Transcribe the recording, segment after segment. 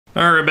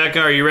All right, Rebecca,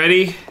 are you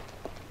ready?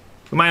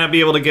 We might not be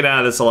able to get out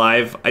of this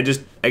alive. I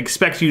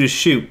expect you to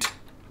shoot.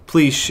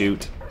 Please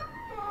shoot.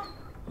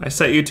 I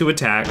set you to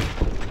attack.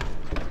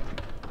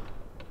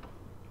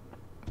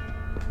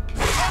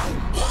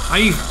 How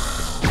you...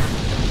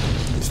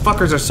 These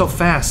fuckers are so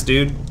fast,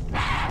 dude.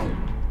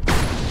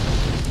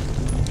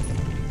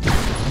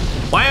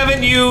 Why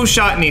haven't you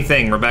shot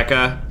anything,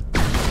 Rebecca?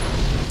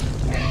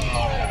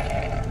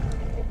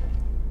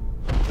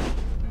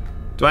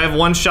 Do I have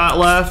one shot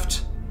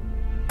left?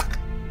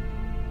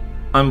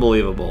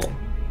 Unbelievable.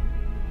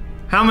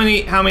 How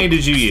many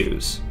did you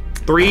use?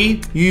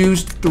 3? You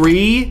used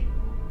 3?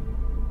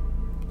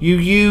 You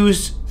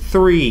used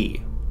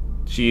 3.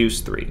 She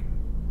used 3.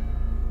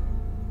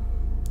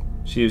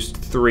 She used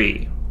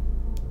 3.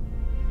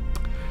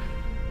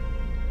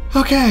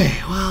 Okay,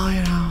 well,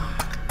 you know,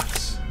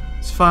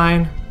 it's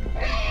fine.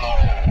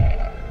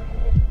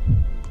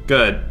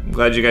 Good. I'm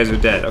glad you guys are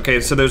dead.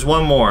 Okay, so there's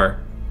one more.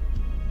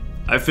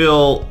 I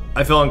feel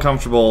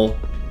uncomfortable.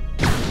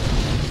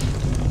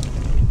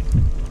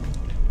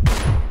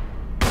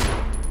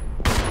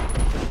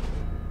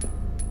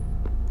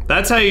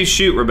 That's how you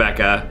shoot,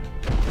 Rebecca.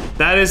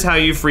 That is how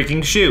you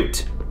freaking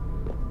shoot.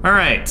 All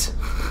right.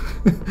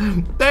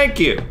 Thank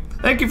you.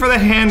 Thank you for the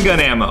handgun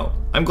ammo.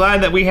 I'm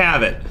glad that we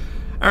have it.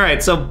 All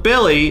right, so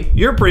Billy,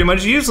 you're pretty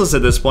much useless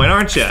at this point,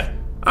 aren't you?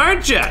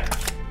 Aren't you?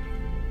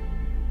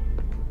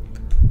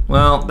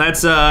 Well,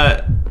 that's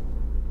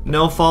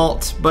no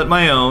fault but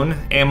my own.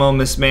 Ammo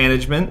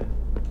mismanagement.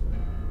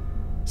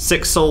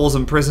 6 souls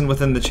imprisoned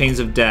within the chains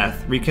of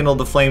death. Rekindle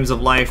the flames of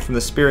life from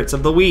the spirits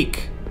of the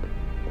weak.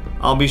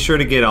 I'll be sure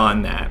to get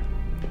on that.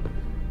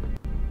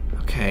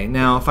 Okay,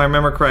 now if I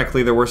remember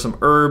correctly, there were some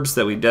herbs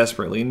that we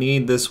desperately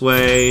need this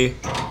way.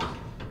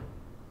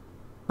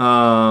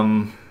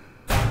 Trying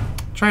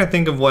to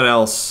think of what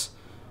else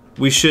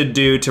we should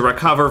do to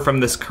recover from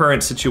this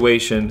current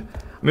situation.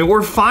 I mean,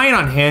 we're fine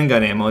on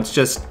handgun ammo, it's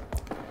just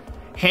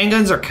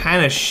handguns are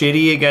kind of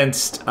shitty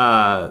against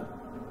the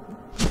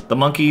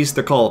monkeys.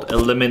 They're called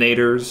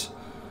eliminators.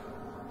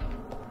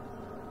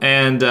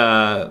 And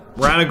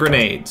we're out of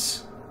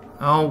grenades.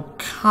 Oh,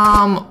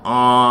 come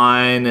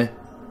on.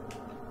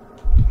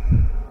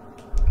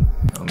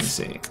 Let me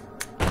see.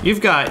 You've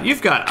got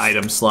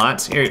item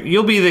slots. Here,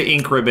 you'll be the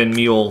ink ribbon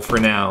mule for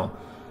now.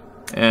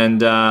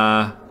 And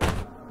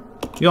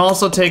you'll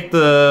also take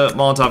the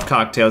Molotov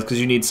cocktails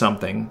because you need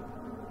something.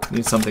 You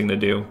need something to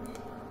do.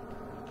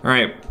 All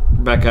right,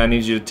 Rebecca, I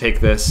need you to take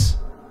this.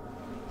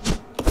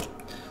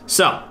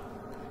 So,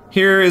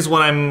 here is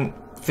what I'm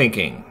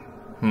thinking.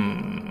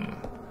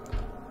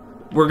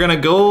 We're gonna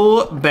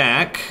go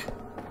back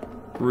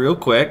real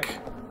quick.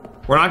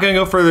 We're not gonna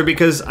go further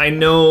because I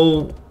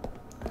know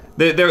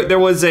there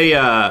was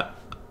a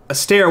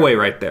stairway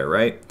right there,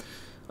 right?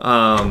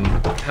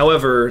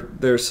 However,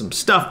 there's some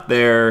stuff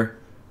there.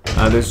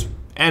 There's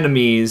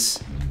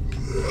enemies.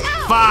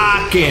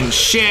 Fucking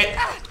shit!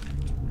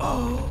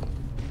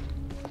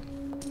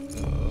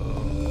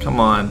 Come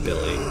on,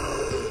 Billy.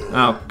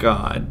 Oh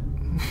God.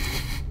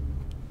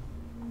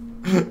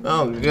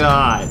 Oh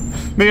God.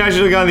 Maybe I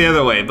should have gone the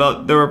other way,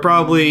 but there were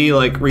probably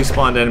like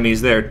respawned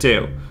enemies there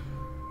too.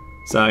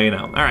 So, you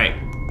know. Alright.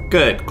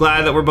 Good.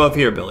 Glad that we're both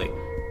here, Billy.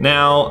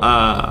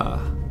 Now,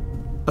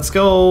 let's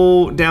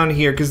go down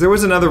here, because there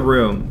was another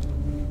room.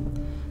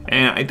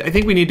 And I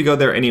think we need to go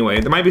there anyway.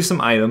 There might be some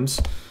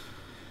items.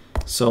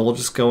 So we'll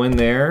just go in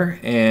there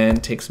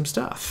and take some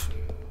stuff.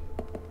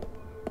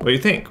 What do you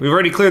think? We've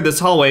already cleared this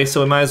hallway,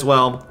 so we might as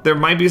well. There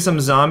might be some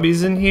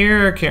zombies in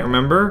here. I can't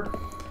remember.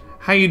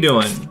 How you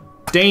doing?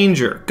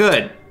 Danger.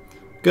 Good.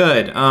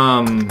 Good.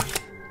 Well,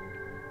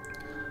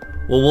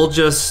 we'll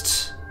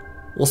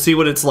see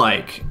what it's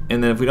like.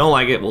 And then if we don't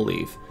like it, we'll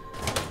leave.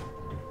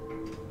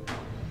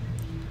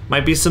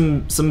 Might be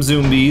some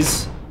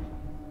zombies.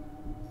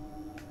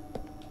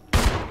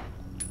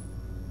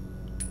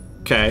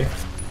 Okay.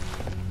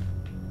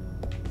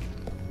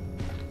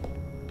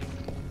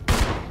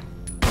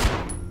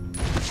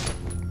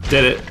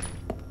 Did it.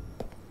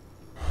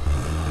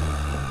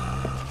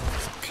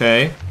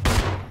 Okay.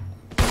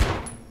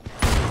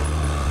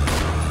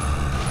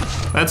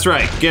 That's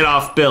right, get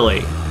off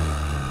Billy.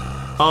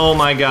 Oh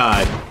my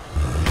God.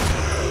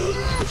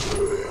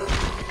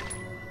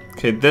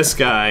 Okay, this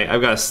guy, I've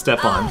got to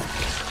step on.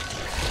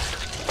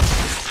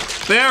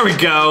 There we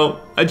go.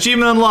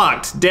 Achievement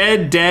unlocked.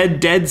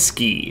 Dead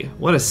ski.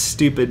 What a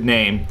stupid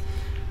name.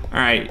 All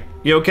right,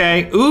 you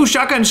okay? Ooh,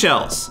 shotgun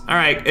shells. All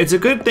right, it's a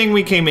good thing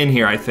we came in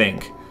here, I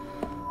think.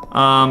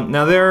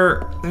 Now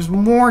there's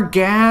more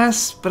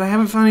gas, but I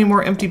haven't found any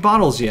more empty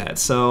bottles yet,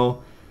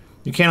 so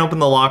you can't open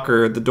the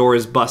locker, the door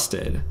is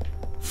busted.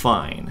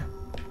 Fine.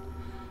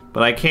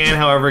 But I can,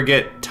 however,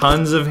 get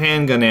tons of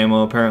handgun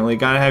ammo, apparently.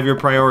 Gotta have your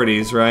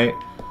priorities, right?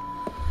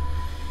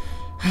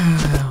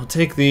 I'll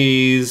take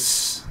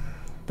these.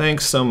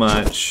 Thanks so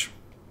much.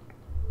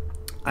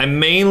 I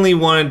mainly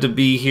wanted to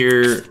be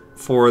here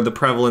for the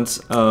prevalence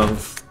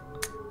of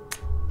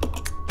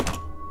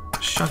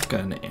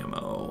shotgun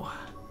ammo.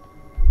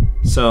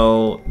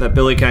 So that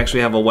Billy can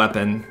actually have a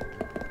weapon.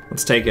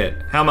 Let's take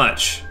it. How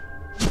much?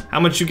 How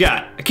much you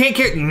got? I can't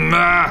carry.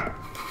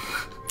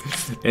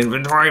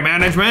 Inventory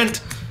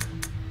management.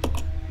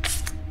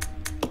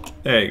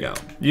 There you go.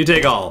 You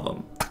take all of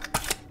them.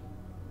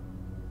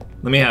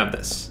 Let me have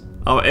this.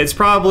 Oh, it's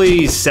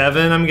probably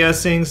 7, I'm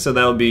guessing, so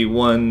that would be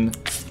 1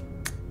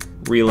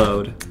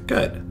 reload.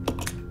 Good.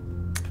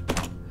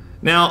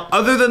 Now,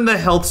 other than the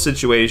health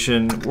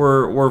situation,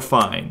 we're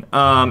fine.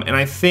 And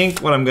I think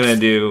what I'm gonna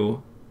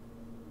do.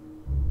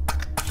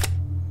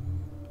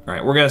 All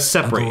right, we're gonna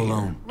separate. I'll go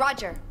alone.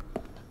 Roger.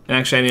 And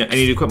actually, I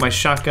need to equip my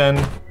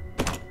shotgun.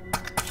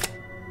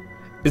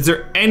 Is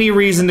there any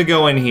reason to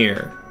go in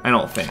here? I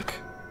don't think.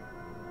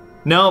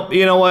 Nope,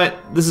 you know what?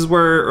 This is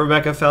where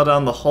Rebecca fell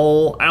down the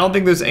hole. I don't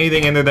think there's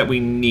anything in there that we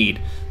need,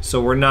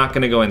 so we're not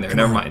gonna go in there.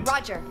 Never mind.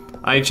 Roger.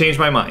 I changed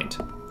my mind.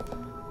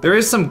 There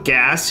is some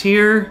gas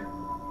here,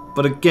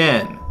 but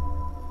again,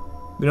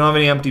 we don't have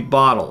any empty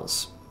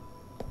bottles.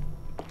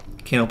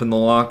 Can't open the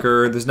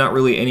locker. There's not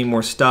really any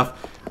more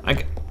stuff.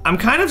 I'm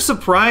kind of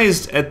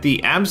surprised at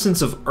the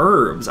absence of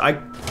herbs. I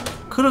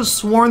could have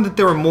sworn that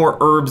there were more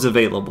herbs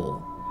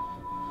available,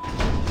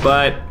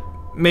 but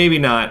maybe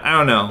not. I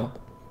don't know.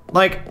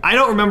 Like, I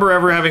don't remember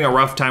ever having a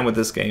rough time with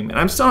this game, and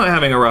I'm still not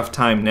having a rough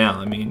time now.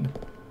 I mean,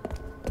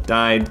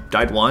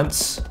 died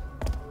once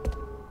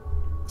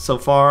so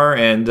far,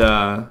 and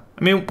I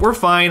mean, we're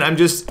fine.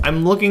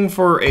 I'm looking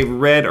for a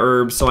red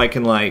herb so I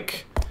can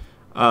like,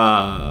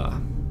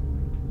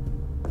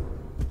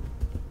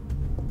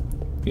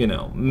 you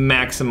know,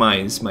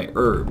 maximize my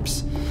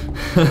herbs.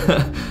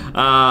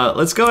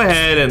 Let's go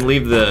ahead and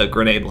leave the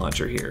grenade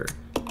launcher here.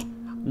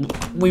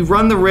 We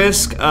run the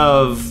risk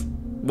of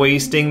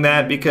wasting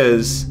that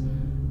because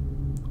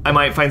I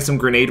might find some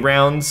grenade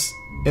rounds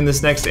in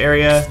this next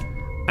area.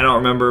 I don't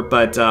remember,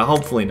 but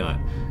hopefully not.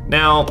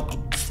 Now,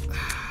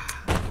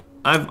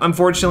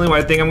 unfortunately, what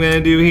I think I'm gonna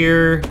do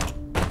here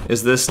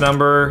is this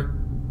number.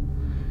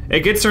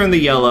 It gets her in the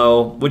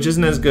yellow, which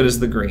isn't as good as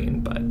the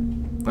green, but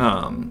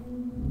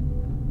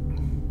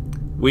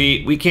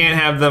we can't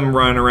have them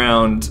run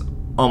around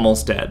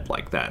almost dead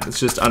like that. It's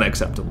just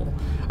unacceptable.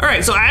 All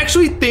right, so I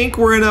actually think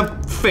we're in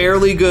a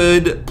fairly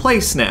good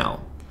place now.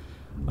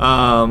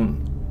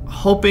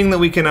 Hoping that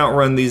we can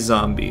outrun these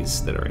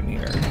zombies that are in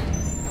here.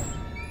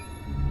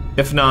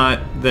 If not,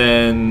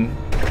 then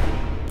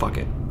fuck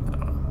it. I don't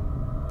know.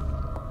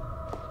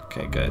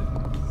 Okay, good.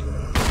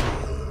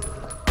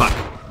 Fuck.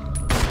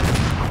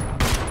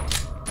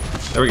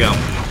 There we go.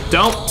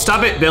 Don't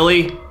stop it,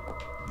 Billy.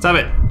 Stop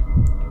it.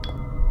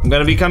 I'm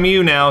gonna become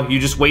you now. You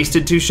just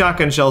wasted 2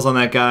 shotgun shells on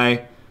that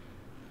guy.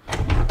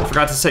 I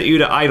forgot to set you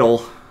to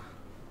idle.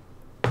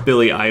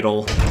 Billy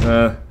idle.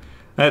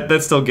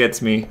 That still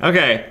gets me.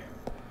 Okay.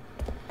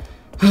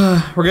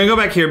 We're gonna go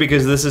back here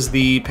because this is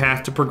the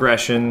path to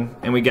progression,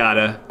 and we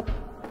gotta.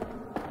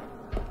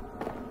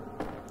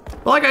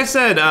 Well, like I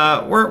said,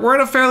 we're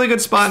in a fairly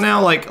good spot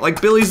now.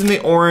 Like Billy's in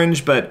the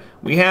orange, but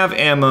we have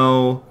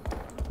ammo.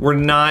 We're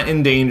not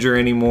in danger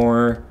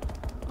anymore.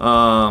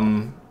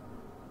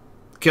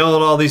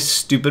 Killed all these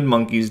stupid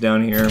monkeys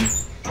down here.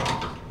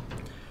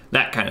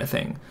 That kind of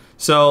thing.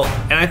 So,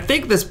 and I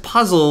think this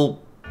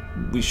puzzle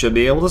we should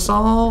be able to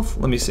solve.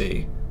 Let me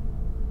see.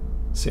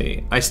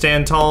 See, I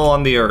stand tall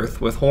on the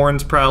earth with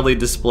horns proudly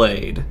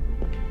displayed.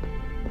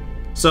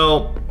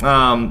 So,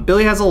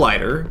 Billy has a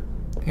lighter.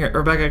 Here,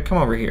 Rebecca, come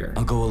over here.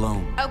 I'll go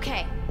alone.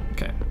 Okay.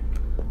 Okay.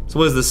 So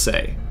what does this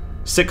say?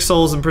 6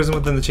 souls imprisoned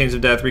within the chains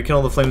of death,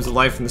 rekindle the flames of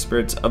life from the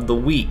spirits of the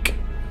weak.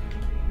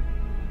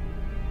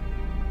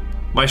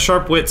 My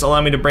sharp wits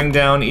allow me to bring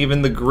down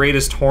even the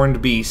greatest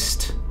horned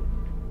beast.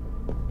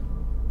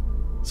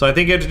 So I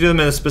think you have to do them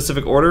in a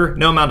specific order.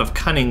 No amount of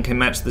cunning can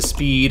match the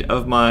speed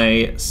of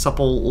my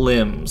supple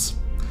limbs.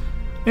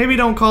 Maybe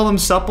don't call them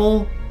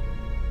supple.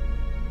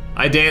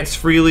 I dance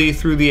freely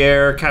through the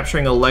air,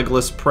 capturing a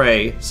legless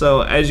prey.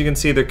 So as you can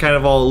see, they're kind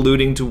of all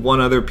alluding to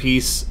one other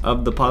piece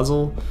of the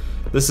puzzle.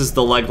 This is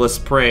the legless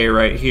prey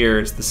right here,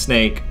 it's the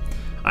snake.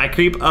 I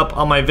creep up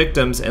on my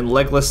victims in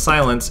legless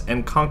silence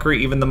and conquer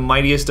even the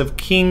mightiest of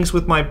kings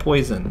with my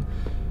poison.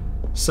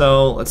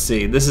 So, let's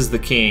see, this is the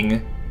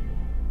king.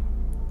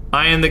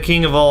 I am the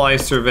king of all I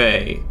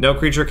survey. No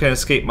creature can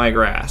escape my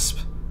grasp.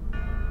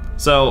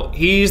 So,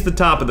 he's the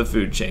top of the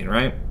food chain,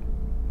 right?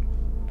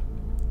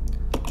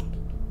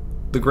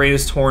 The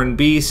greatest horned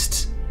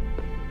beast.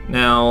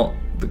 Now,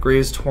 the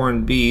greatest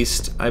horned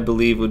beast, I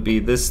believe, would be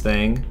this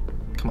thing.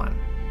 Come on.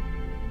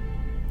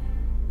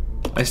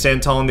 I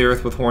stand tall on the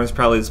earth with horns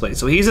proudly displayed.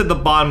 So he's at the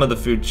bottom of the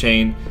food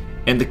chain,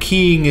 and the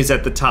king is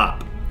at the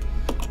top.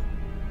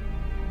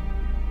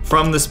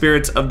 From the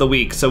spirits of the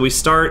weak. So we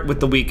start with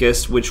the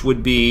weakest, which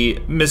would be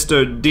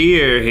Mr.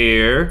 Deer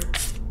here.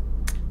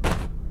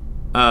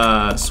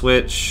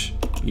 Switch,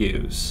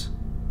 use.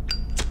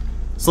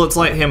 So let's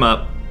light him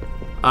up.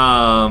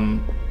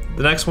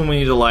 The next one we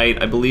need to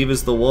light, I believe,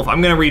 is the wolf.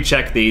 I'm gonna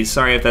recheck these.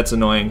 Sorry if that's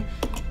annoying.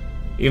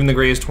 Even the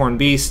greatest horned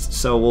beast.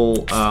 So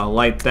we'll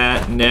light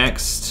that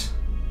next.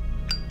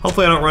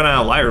 Hopefully I don't run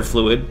out of lighter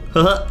fluid.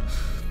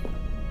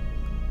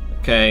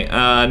 Okay,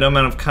 no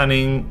amount of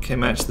cunning can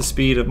match the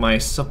speed of my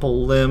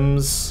supple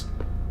limbs.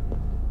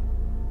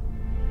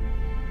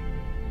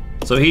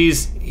 So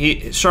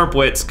he sharp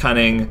wits,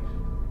 cunning.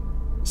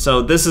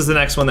 So this is the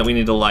next one that we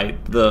need to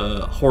light,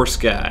 the horse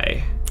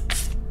guy.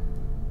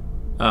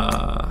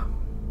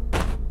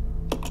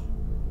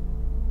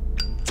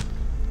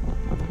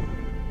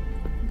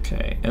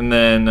 Okay, and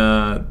then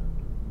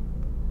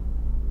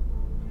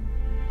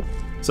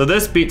so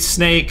this beats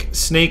Snake,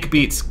 Snake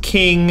beats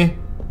King,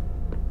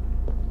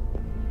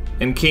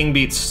 and King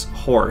beats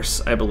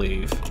Horse, I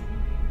believe.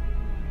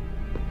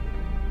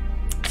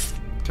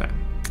 Okay.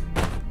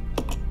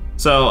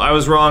 So I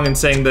was wrong in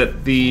saying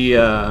that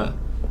the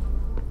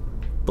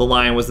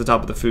lion was the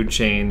top of the food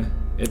chain.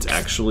 It's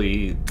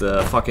actually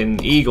the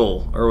fucking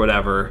eagle or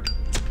whatever.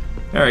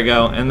 There we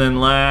go. And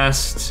then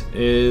last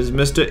is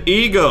Mr.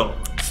 Eagle.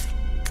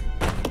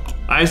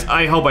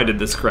 I hope I did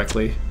this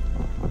correctly.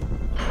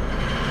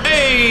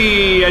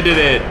 Hey, I did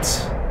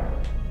it.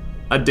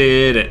 I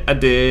did it. I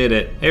did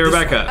it. Hey,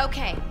 Rebecca.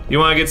 Okay. You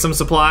want to get some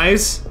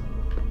supplies?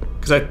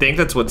 Because I think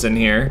that's what's in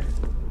here.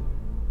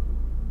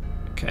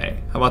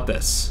 Okay, how about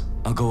this?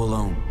 I'll go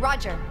alone.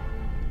 Roger.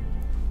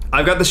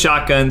 I've got the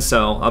shotgun,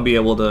 so I'll be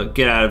able to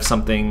get out of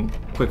something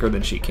quicker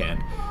than she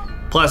can.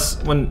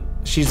 Plus, when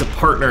she's a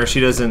partner, she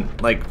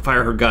doesn't, like,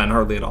 fire her gun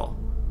hardly at all.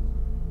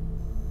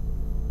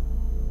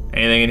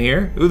 Anything in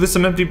here? Ooh, there's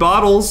some empty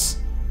bottles.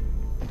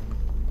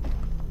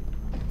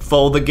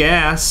 Fold the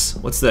gas.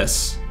 What's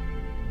this?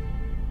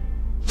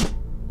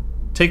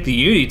 Take the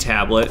Unity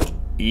tablet.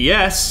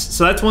 Yes,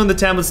 so that's one of the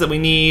tablets that we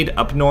need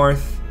up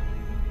north.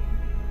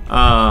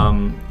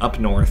 Up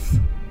north.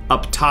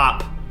 Up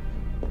top.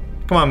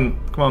 Come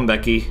on,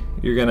 Becky.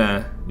 You're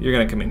gonna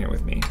come in here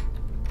with me.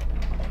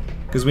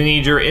 Because we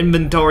need your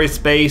inventory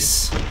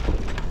space.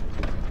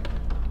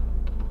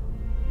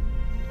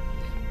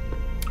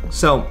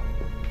 So,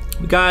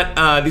 we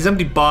got these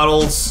empty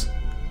bottles.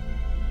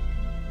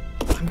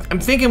 I'm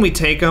thinking we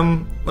take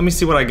them. Let me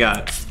see what I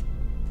got.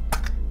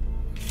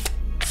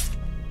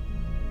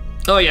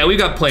 Oh yeah, we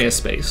got plenty of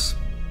space.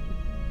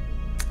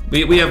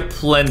 We have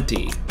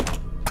plenty.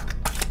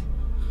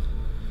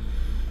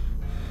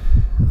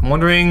 I'm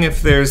wondering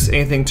if there's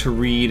anything to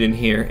read in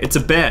here. It's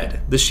a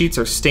bed. The sheets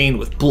are stained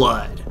with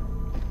blood.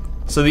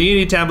 So the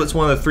Unity tablet's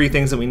one of the 3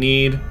 things that we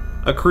need.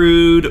 A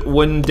crude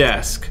wooden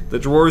desk. The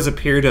drawers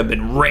appear to have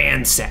been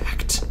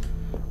ransacked.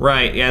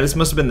 Right, yeah, this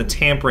must have been the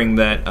tampering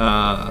that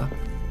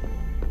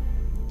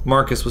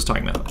Marcus was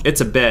talking about.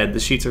 It's a bed. The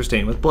sheets are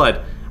stained with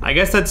blood. I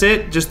guess that's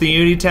it. Just the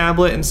Unity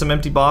tablet and some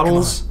empty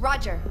bottles.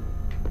 Roger.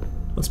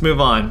 Let's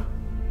move on.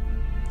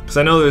 Because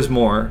I know there's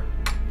more.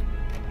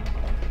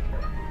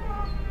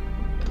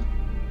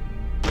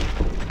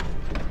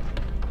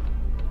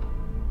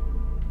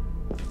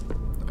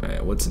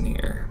 Alright, what's in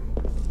here?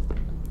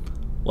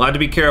 We'll have to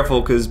be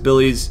careful because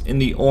Billy's in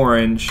the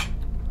orange.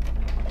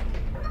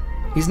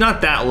 He's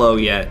not that low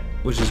yet,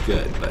 which is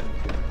good, but...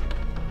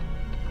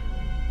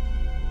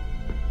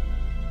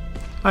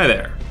 Hi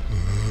there.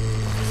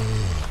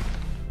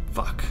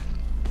 Fuck.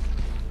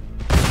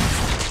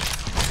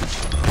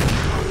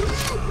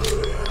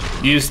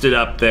 You stood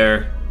up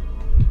there.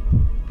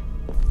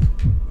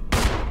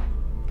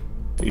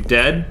 Are you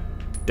dead?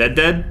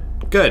 Dead?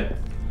 Good.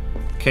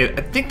 Okay,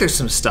 I think there's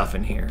some stuff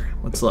in here.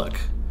 Let's look.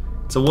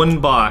 It's a wooden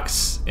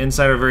box.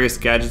 Inside are various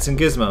gadgets and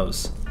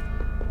gizmos.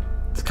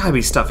 There's gotta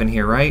be stuff in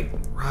here, right?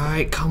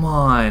 Right, come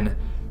on.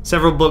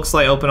 Several books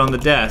lie open on the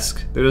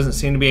desk. There doesn't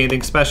seem to be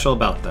anything special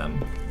about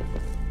them.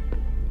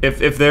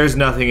 If there's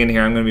nothing in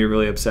here, I'm gonna be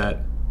really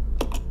upset.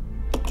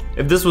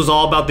 If this was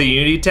all about the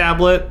Unity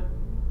tablet,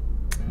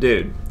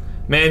 dude.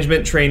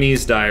 Management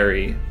trainee's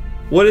diary.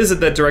 What is it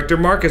that Director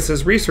Marcus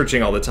is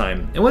researching all the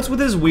time? And what's with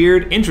his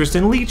weird interest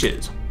in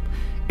leeches?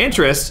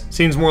 Interest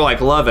seems more like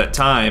love at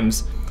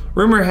times.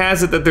 Rumor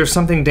has it that there's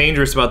something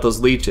dangerous about those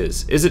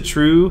leeches. Is it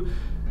true?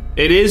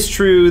 It is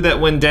true that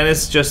when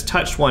Dennis just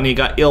touched one, he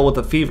got ill with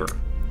a fever.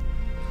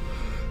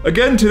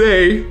 Again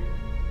today.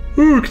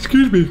 Oh,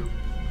 excuse me.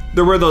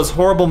 There were those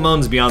horrible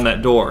moans beyond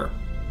that door.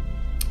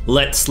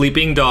 Let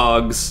sleeping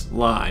dogs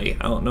lie.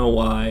 I don't know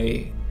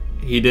why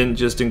he didn't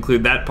just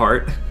include that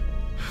part.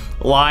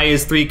 Lie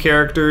is 3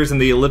 characters and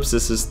the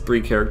ellipsis is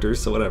 3 characters,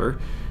 so whatever.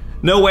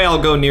 No way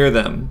I'll go near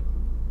them.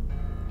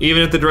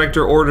 Even if the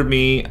director ordered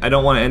me, I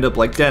don't want to end up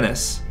like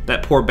Dennis.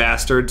 That poor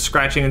bastard,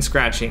 scratching and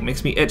scratching.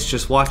 Makes me itch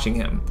just watching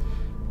him.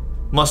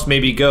 Must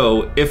maybe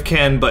go, if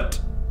can, but...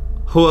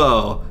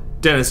 Whoa,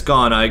 Dennis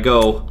gone, I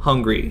go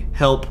hungry.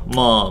 Help,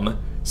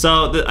 mom.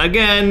 So,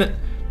 again,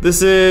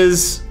 this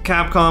is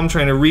Capcom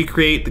trying to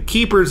recreate the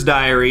Keeper's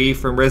Diary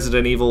from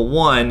Resident Evil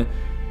 1.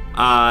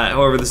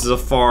 However, this is a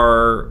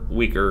far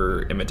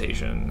weaker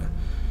imitation.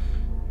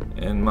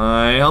 In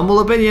my humble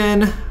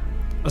opinion,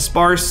 a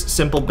sparse,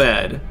 simple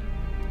bed.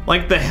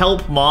 Like the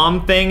help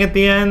mom thing at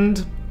the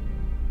end.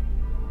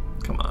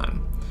 Come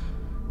on.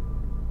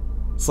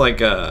 It's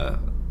like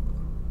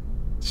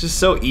it's just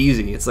so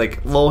easy. It's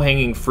like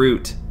low-hanging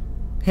fruit.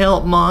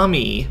 Help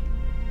mommy.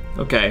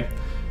 Okay.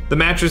 The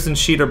mattress and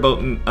sheets are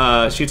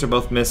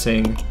both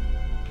missing.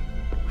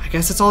 I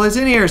guess that's all that's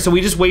in here. So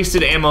we just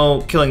wasted ammo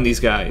killing these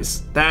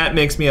guys. That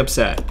makes me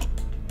upset.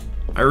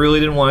 I really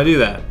didn't want to do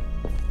that.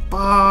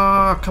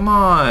 Fuck. Oh, come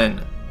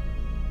on.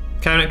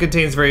 Cabinet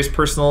contains various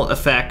personal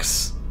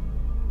effects.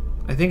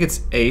 I think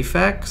it's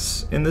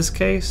affects in this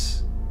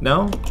case.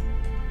 No?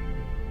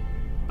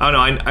 Oh no,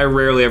 I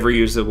rarely ever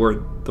use the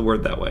word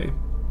that way.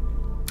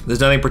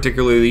 There's nothing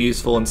particularly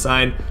useful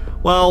inside.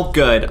 Well,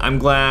 good. I'm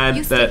glad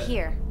you that. Stay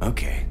here.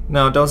 Okay.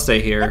 No, don't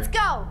stay here. Let's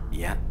go.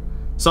 Yeah.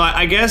 So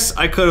I guess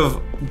I could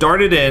have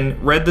darted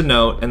in, read the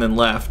note, and then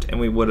left, and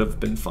we would have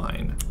been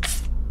fine.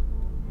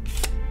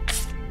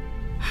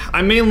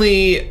 I'm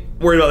mainly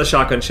worried about the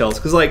shotgun shells,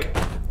 because like,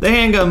 the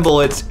handgun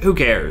bullets, who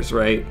cares,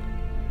 right?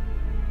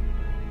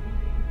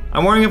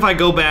 I'm wondering if I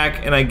go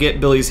back and I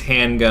get Billy's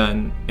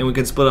handgun, and we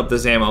can split up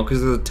this ammo,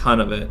 because there's a ton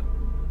of it.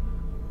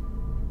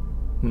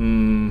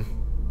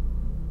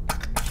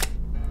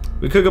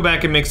 We could go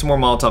back and make some more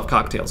Molotov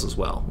cocktails as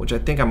well, which I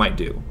think I might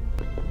do.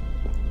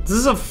 Is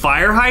this a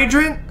fire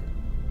hydrant?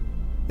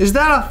 Is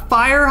that a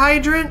fire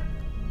hydrant?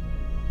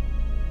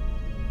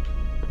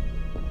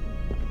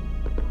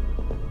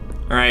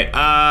 All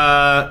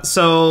right,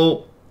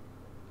 so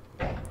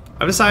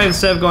I've decided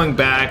instead of going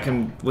back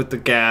and with the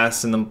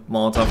gas and the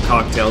Molotov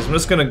cocktails, I'm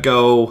just gonna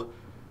go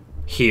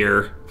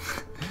here.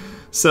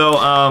 So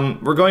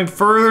we're going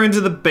further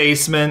into the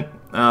basement.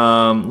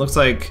 Looks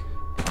like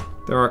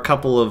there are a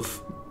couple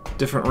of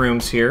different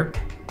rooms here.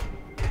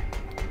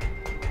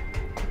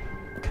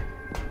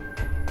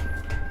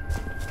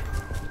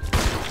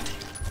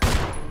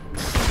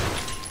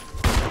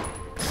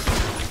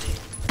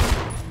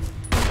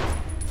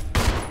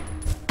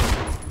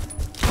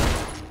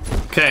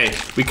 Okay,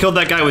 we killed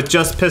that guy with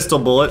just pistol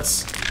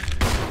bullets.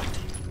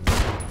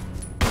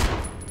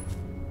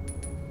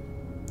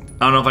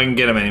 I don't know if I can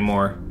get him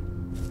anymore.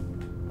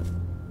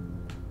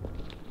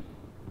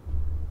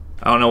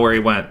 I don't know where he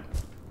went.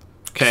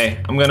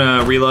 Okay, I'm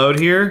gonna reload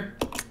here.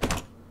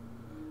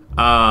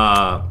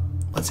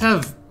 Let's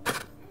have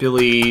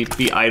Billy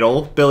be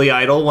idle. Billy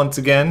idle once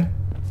again.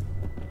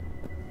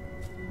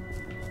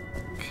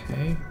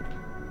 Okay.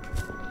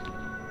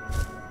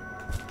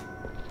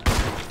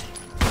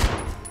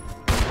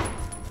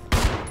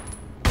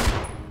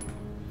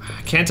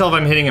 I can't tell if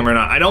I'm hitting him or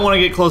not. I don't want to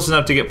get close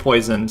enough to get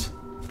poisoned.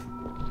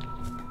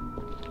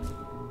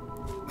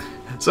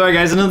 Sorry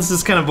guys, I know this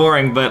is kind of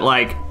boring, but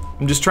like,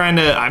 I'm trying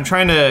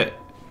to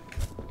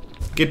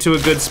get to a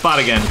good spot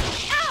again.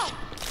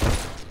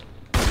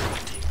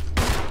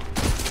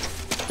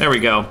 There we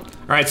go.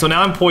 All right, so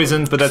now I'm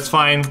poisoned, but that's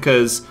fine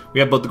because we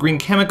have both the green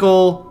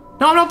chemical.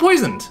 No, I'm not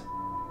poisoned.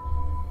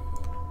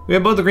 We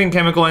have both the green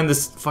chemical and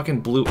this fucking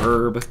blue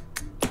herb.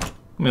 Let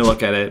me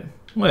look at it.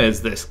 What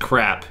is this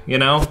crap, you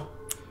know?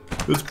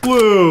 It's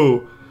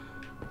blue.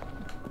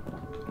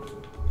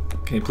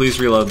 Okay, please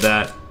reload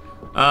that.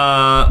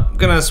 I'm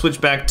gonna switch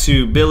back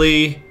to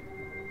Billy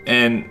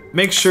and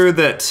make sure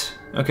that,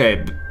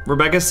 okay,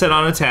 Rebecca's set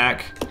on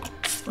attack.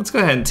 Let's go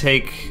ahead and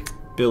take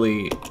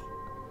Billy.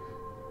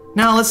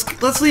 Now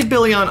let's leave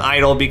Billy on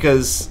idle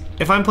because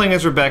if I'm playing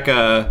as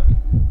Rebecca,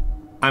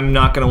 I'm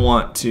not gonna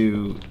want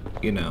to,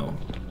 you know.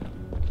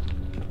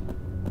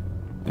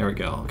 There we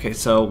go. Okay,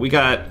 so we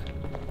got,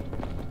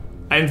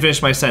 I didn't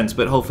finish my sentence,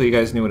 but hopefully you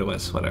guys knew what it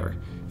was, whatever.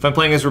 If I'm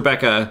playing as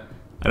Rebecca,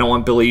 I don't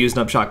want Billy using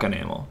up shotgun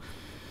ammo.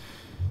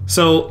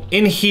 So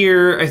in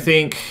here, I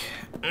think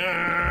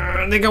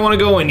I want to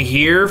go in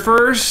here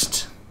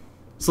first.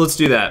 So let's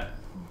do that.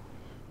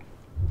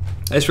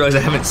 I just realized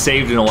I haven't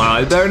saved in a while.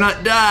 I better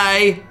not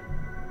die.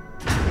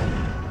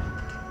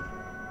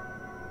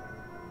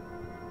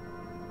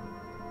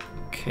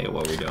 Okay,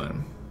 what are we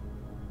doing?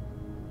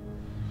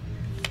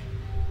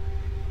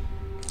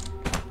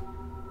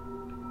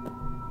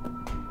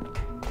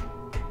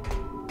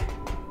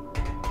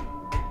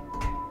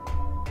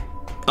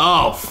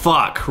 Oh,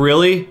 fuck,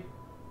 really?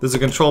 There's a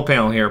control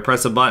panel here.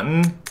 Press a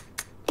button.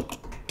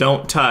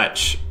 Don't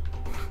touch.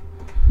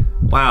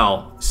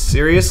 Wow,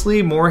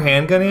 seriously? More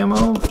handgun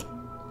ammo?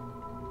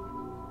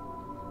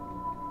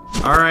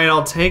 All right,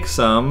 I'll take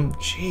some.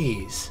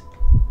 Jeez.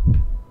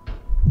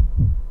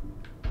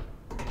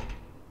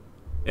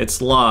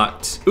 It's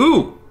locked.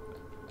 Ooh!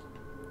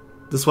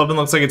 This weapon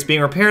looks like it's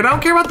being repaired. I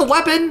don't care about the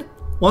weapon!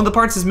 One of the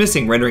parts is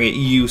missing, rendering it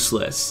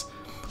useless.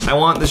 I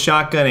want the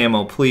shotgun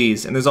ammo,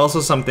 please. And there's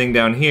also something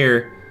down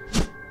here.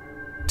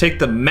 Take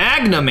the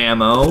magnum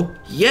ammo.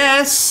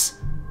 Yes!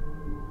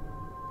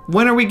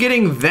 When are we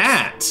getting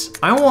that?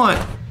 I want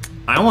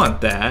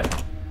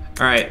that.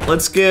 All right,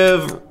 let's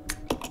give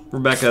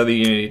Rebecca the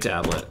Unity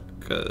tablet,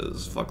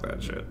 cause fuck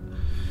that shit.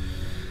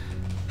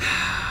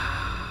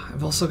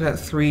 I've also got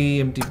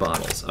 3 empty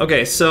bottles.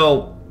 Okay,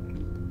 so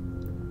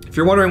if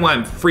you're wondering why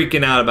I'm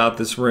freaking out about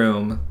this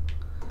room,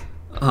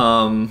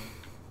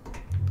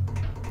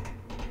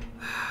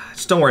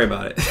 just don't worry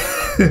about it.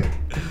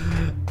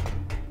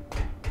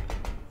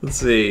 Let's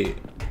see.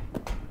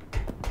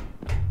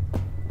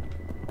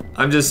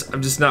 I'm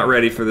just not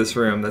ready for this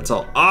room, that's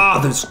all. Ah,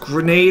 there's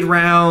grenade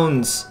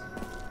rounds!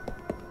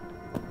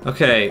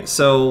 Okay,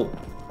 so,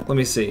 let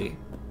me see.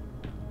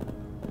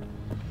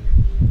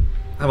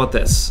 How about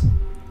this?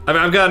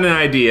 I've got an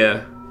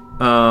idea.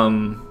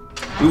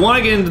 We want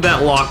to get into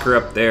that locker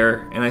up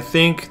there, and I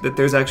think that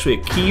there's actually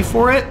a key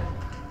for it.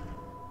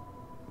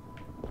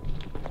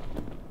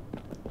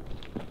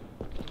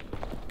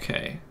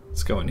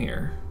 Let's go in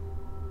here.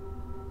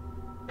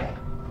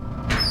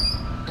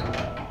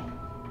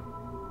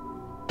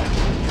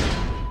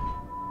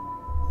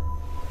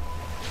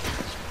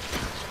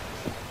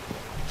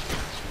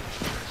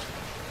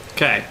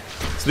 Okay,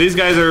 so these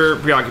guys are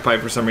preoccupied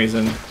for some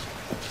reason.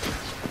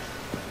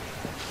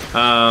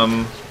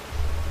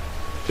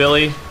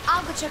 Billy?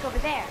 I'll go check over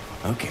there.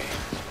 Okay.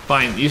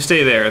 Fine, you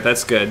stay there,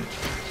 that's good.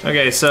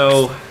 Okay,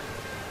 so...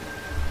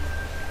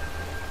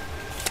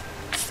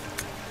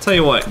 Tell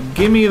you what,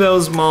 give me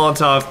those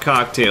Molotov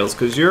cocktails,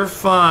 because you're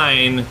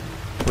fine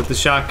with the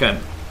shotgun.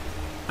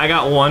 I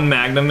got 1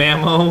 Magnum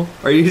ammo?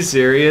 Are you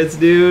serious,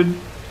 dude?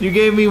 You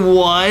gave me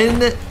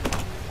 1?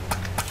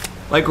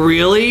 Like,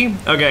 really?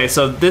 Okay,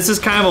 so this is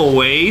kind of a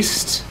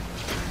waste.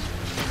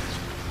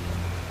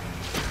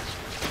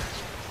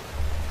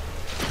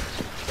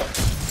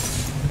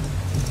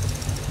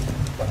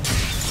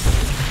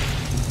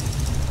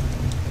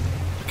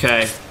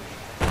 Okay.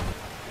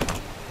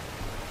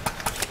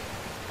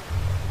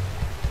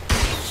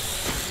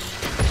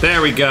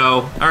 There we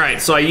go. All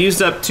right, so I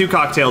used up 2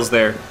 cocktails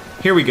there.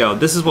 Here we go.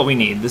 This is what we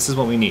need. This is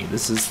what we need.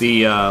 This is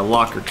the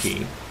locker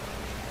key.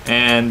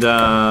 And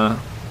stop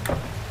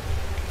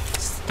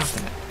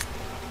that.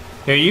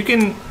 Here, you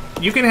can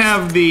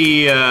have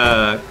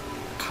the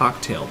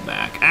cocktail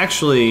back.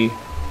 Actually,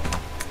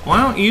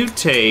 why don't you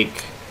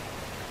take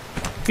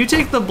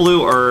the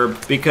blue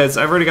herb, because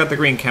I've already got the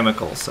green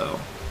chemical, so.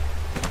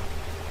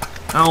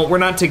 Oh, we're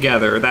not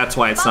together. That's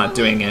why it's not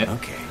doing it.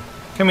 Okay.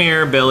 Come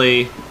here,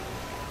 Billy.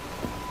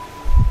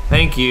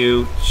 Thank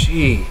you.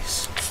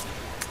 Jeez.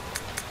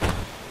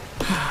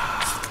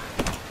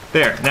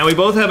 There. Now we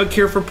both have a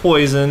cure for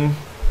poison.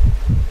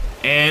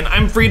 And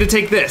I'm free to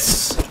take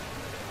this.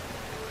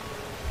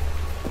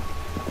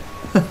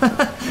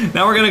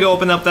 Now we're gonna go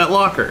open up that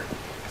locker.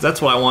 'Cause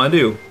that's what I wanna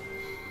do.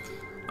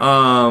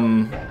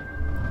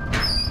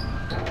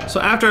 So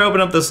after I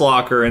open up this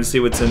locker and see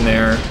what's in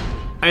there,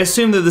 I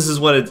assume that this is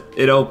what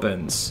it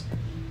opens.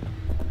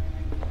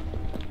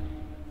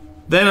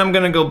 Then I'm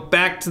gonna go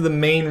back to the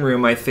main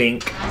room, I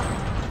think,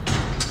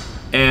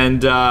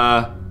 and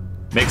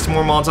make some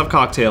more Molotov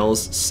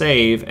cocktails,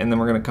 save, and then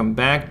we're gonna come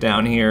back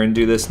down here and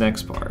do this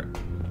next part.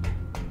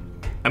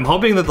 I'm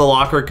hoping that the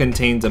locker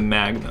contains a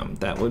Magnum.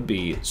 That would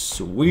be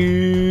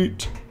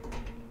sweet.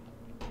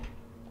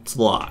 It's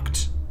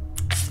locked.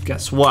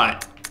 Guess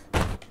what?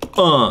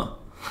 Don't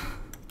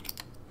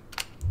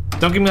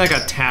give me like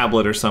a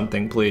tablet or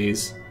something,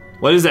 please.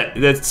 What is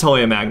that? That's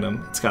totally a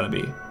Magnum. It's gotta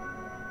be.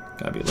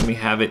 Gotta be. Let me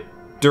have it.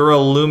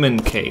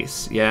 Duralumin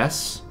case.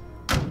 Yes.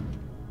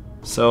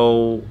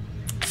 So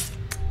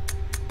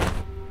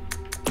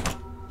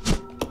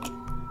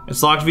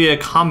it's locked via a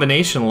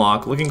combination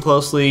lock. Looking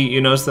closely,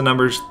 you notice the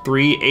numbers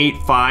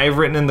 385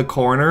 written in the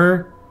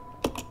corner.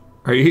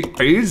 Are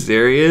you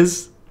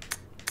serious?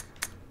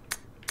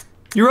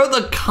 You wrote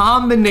the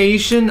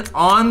combination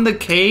on the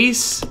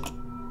case?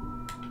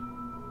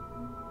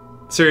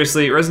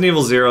 Seriously, Resident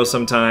Evil 0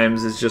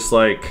 sometimes is just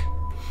like...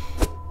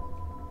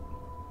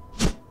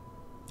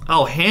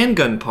 Oh,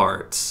 handgun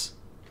parts.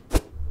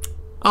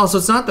 Oh, so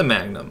it's not the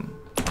Magnum.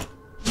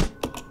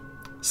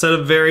 Set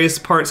of various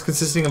parts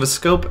consisting of a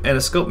scope and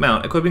a scope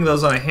mount. Equipping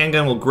those on a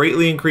handgun will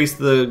greatly increase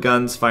the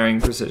gun's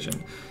firing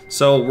precision.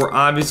 So we're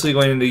obviously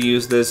going to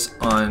use this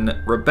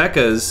on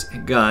Rebecca's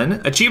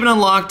gun. Achievement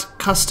unlocked,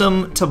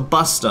 custom to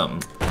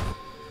bustum.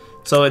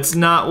 So it's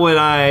not what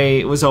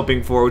I was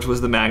hoping for, which was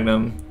the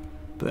Magnum,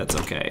 but that's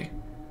okay.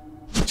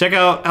 Check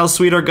out how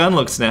sweet our gun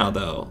looks now,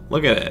 though.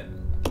 Look at it.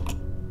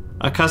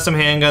 A custom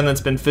handgun that's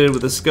been fitted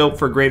with a scope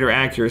for greater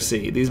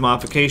accuracy. These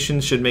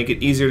modifications should make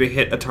it easier to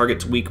hit a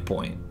target's weak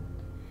point.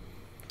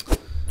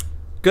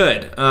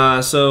 Good,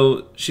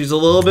 so she's a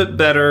little bit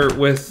better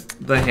with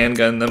the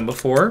handgun than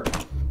before.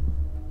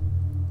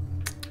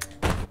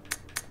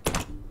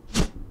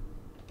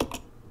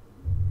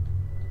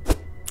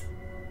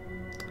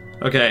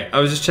 Okay, I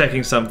was just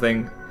checking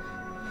something.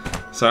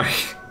 Sorry.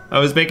 I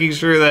was making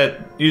sure that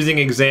using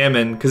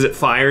examine, because it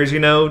fires, you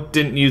know,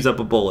 didn't use up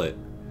a bullet.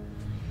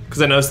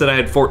 Because I noticed that I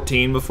had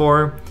 14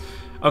 before.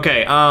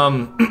 Okay,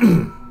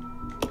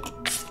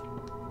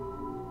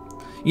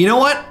 you know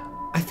what?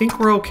 I think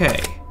we're okay.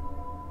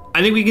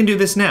 I think we can do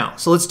this now,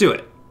 so let's do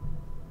it.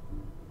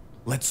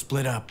 Let's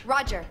split up.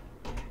 Roger.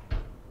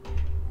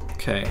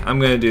 Okay, I'm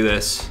gonna do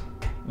this.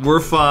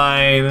 We're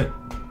fine.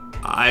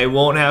 I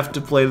won't have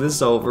to play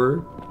this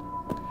over.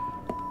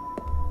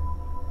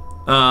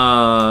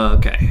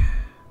 Okay.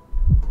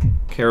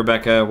 Okay,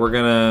 Rebecca, we're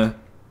gonna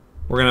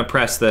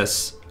press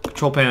this.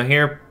 Control panel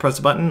here, press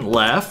the button,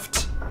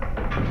 left.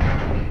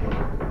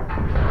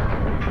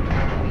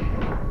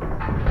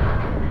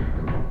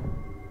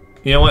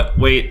 You know what?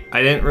 Wait,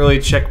 I didn't really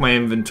check my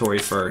inventory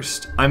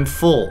first. I'm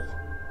full.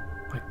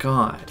 My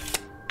God.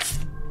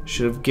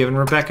 Should have given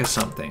Rebecca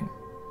something.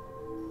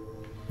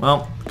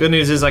 Well, good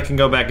news is I can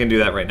go back and do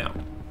that right now.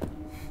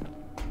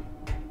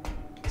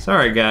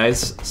 Sorry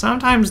guys,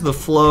 sometimes the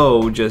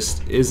flow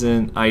just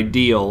isn't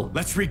ideal.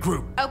 Let's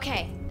regroup.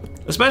 Okay.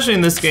 Especially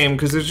in this game,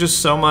 because there's just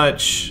so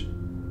much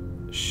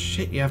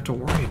shit you have to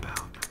worry about.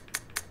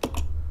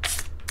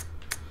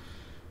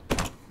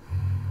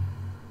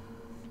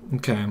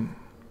 Okay.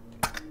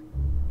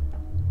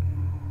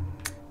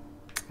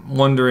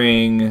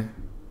 Wondering.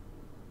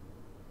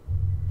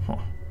 Huh.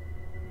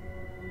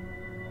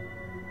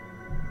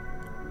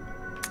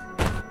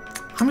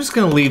 I'm just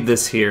gonna leave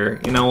this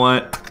here. You know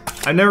what?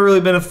 I've never really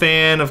been a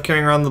fan of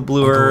carrying around the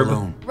blue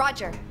herb.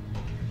 Roger.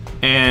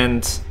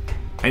 And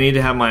I need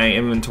to have my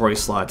inventory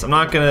slots. I'm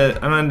not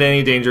in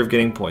any danger of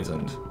getting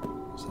poisoned.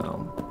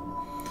 So,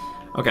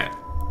 okay.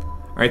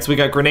 All right, so we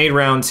got grenade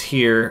rounds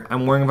here.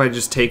 I'm wondering if I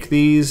just take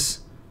these.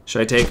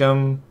 Should I take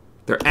them?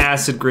 They're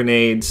acid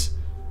grenades.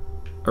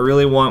 I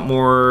really want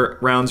more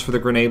rounds for the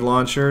grenade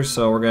launcher,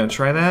 so we're gonna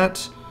try that.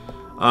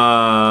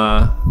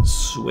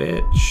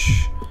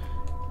 Switch.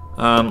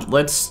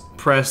 Let's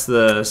press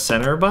the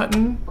center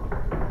button.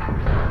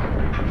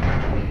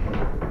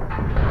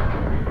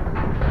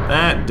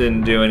 That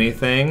didn't do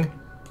anything.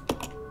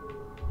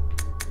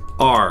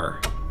 R.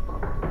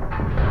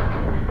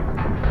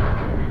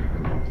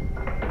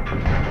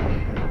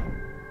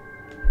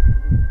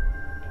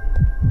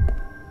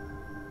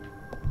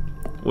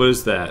 What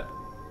is that?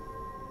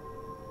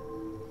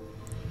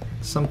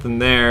 Something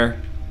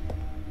there.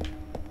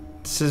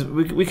 It says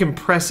we can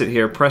press it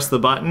here. Press the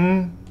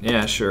button?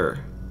 Yeah, sure.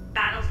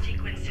 Battle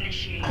sequence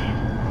initiated.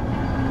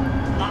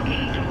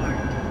 Locking door.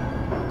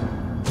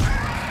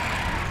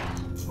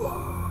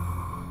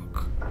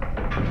 Fuck.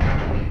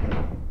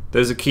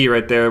 There's a key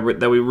right there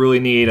that we really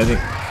need. I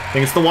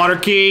think it's the water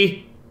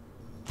key.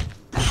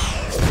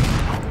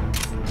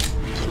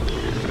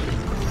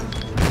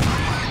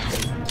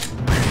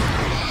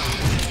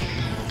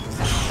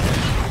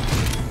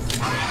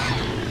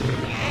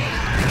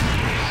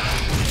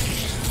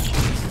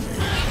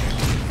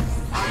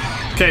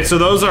 Okay, so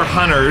those are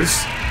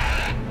hunters,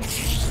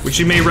 which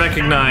you may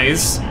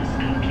recognize.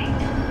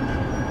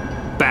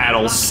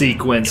 Battle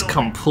sequence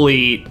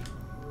complete.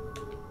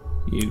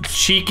 You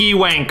cheeky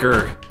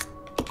wanker.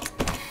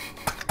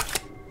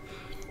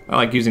 I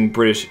like using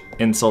British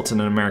insults in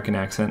an American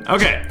accent.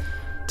 Okay,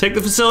 take the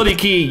facility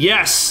key,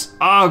 yes!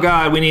 Oh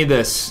God, we need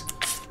this.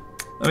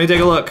 Let me take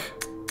a look.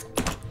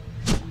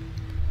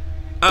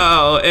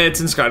 Oh,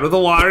 it's inscribed with a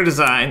water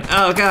design.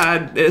 Oh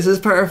God, this is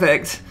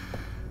perfect.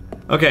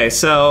 Okay,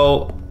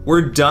 so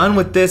we're done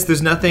with this.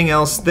 There's nothing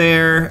else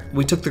there.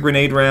 We took the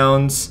grenade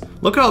rounds.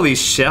 Look at all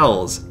these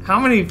shells. How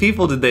many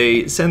people did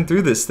they send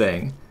through this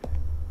thing?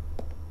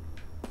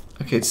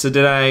 Okay, so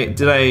did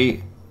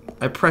I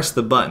pressed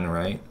the button,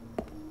 right?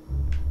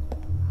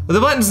 Well,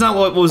 the button's not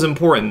what was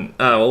important.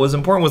 What was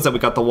important was that we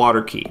got the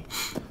water key.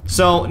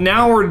 So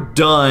now we're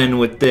done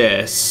with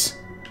this.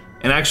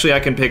 And actually I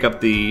can pick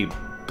up the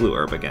blue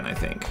herb again, I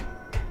think.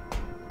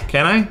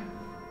 Can I?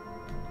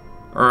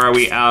 Or are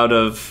we out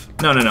of...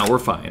 No, we're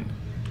fine.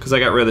 Because I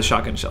got rid of the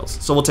shotgun shells.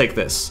 So we'll take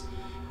this.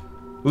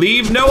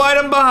 Leave no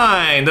item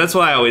behind! That's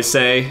what I always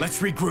say. Let's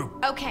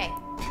regroup. Okay.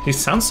 He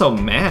sounds so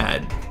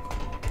mad.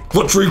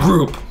 Let's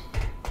regroup!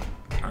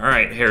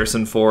 Alright,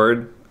 Harrison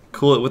Ford.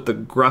 Cool it with the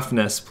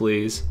gruffness,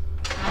 please.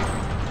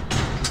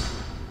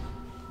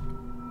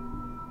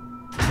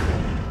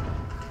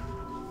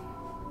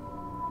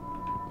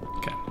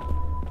 Okay.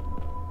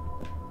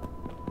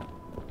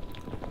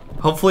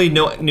 Hopefully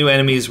no new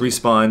enemies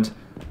respawn.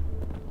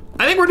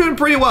 I think we're doing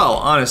pretty well,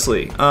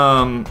 honestly.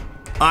 I'm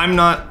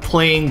not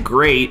playing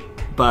great,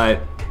 but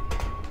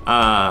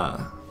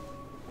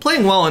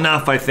playing well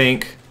enough, I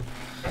think.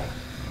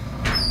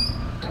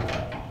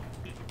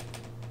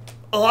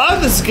 A lot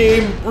of this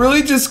game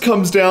really just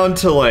comes down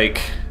to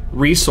like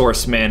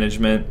resource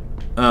management,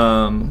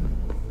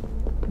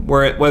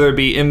 whether it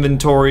be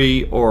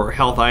inventory or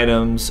health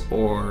items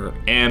or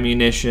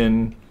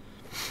ammunition.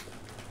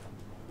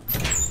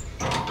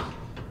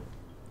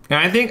 And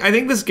I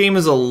think this game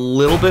is a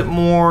little bit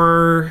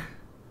more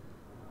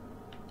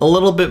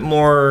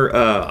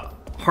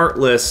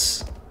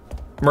heartless,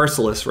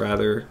 merciless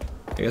rather,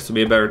 I guess would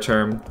be a better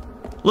term.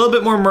 A little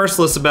bit more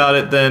merciless about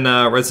it than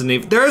Resident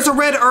Evil. There's a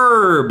red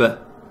herb!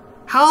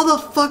 How the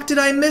fuck did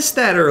I miss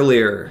that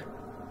earlier?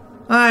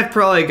 I've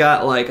probably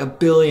got like a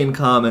billion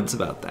comments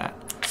about that.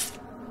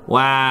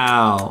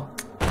 Wow.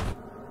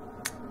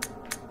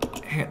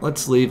 Here,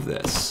 let's leave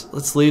this.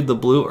 Let's leave the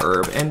blue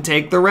herb and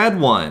take the red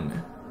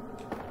one.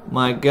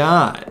 My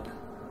God.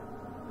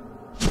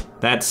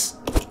 That's,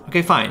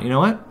 okay, fine. You know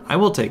what? I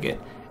will take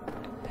it.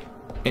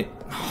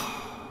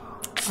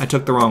 I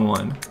took the wrong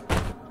one.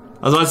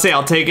 I was about to say,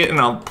 I'll take it and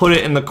I'll put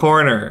it in the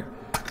corner.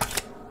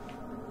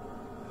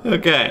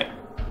 Okay.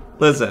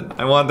 Listen,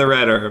 I want the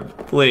red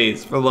herb.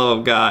 Please, for the love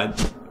of God.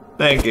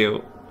 Thank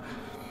you.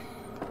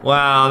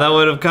 Wow, that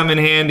would have come in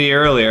handy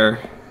earlier.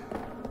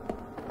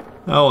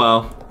 Oh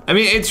well. I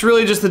mean, it's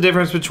really just the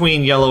difference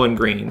between yellow and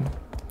green.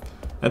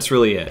 That's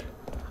really it.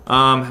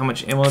 How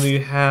much ammo do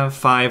you have?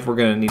 5. We're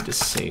gonna need to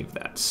save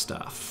that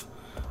stuff.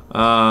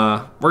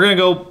 We're gonna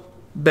go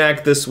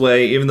back this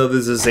way, even though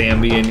there's a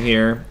zombie in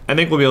here. I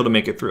think we'll be able to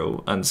make it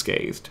through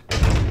unscathed.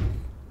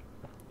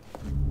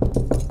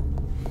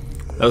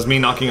 That was me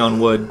knocking on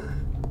wood.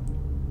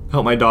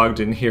 Hope my dog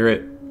didn't hear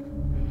it.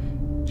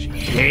 She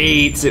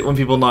hates it when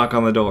people knock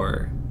on the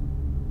door.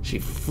 She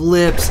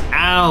flips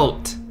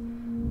out.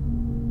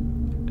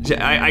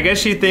 I guess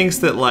she thinks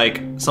that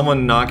like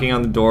someone knocking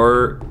on the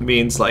door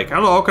means like,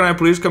 hello, can I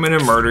please come in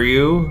and murder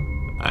you?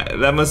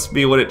 That must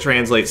be what it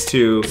translates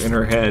to in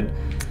her head.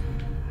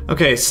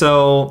 Okay,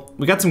 so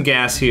we got some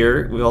gas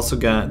here. We also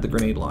got the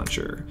grenade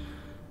launcher.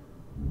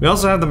 We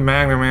also have the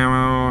magnum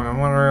ammo. I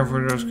wonder if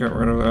we just get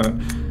rid of that.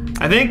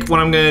 I think what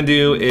I'm gonna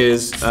do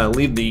is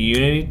leave the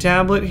Unity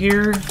tablet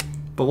here,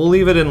 but we'll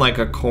leave it in like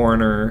a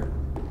corner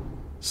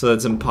so that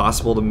it's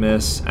impossible to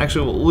miss.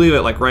 Actually, we'll leave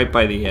it like right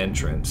by the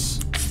entrance.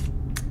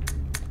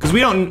 Cause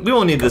we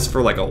won't need this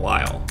for like a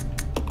while.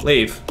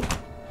 Leave.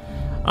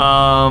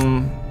 Now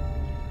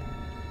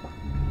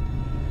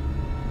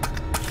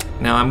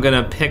I'm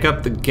gonna pick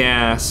up the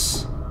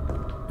gas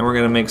and we're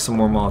gonna make some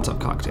more Molotov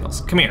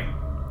cocktails. Come here.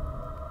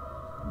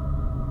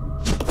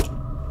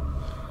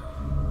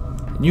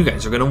 And you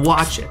guys are gonna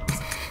watch it.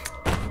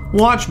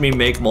 Watch me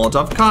make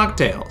Molotov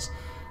cocktails.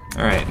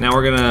 All right, now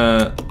we're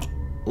gonna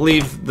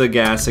leave the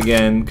gas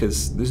again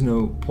because there's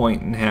no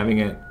point in having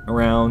it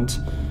around.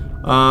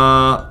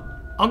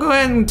 I'll go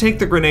ahead and take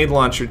the grenade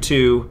launcher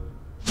too,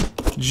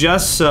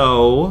 just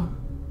so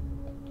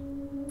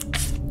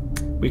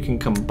we can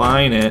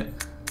combine it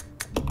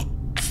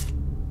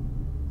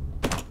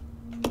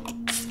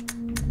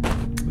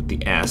with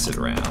the acid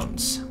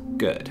rounds.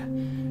 Good.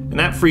 And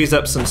that frees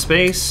up some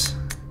space.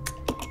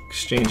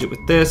 Exchange it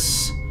with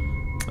this.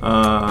 Do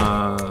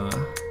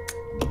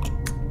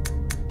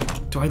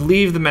I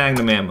leave the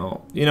magnum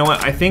ammo? You know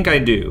what? I think I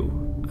do.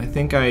 I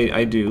think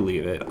I do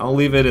leave it. I'll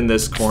leave it in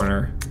this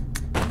corner.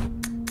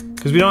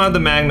 Because we don't have the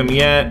magnum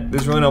yet.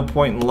 There's really no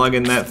point in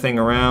lugging that thing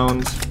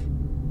around.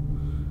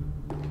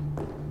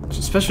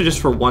 Especially just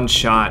for one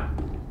shot.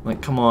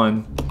 Like, come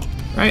on.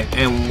 All right,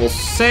 and we'll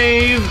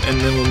save, and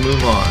then we'll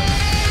move on.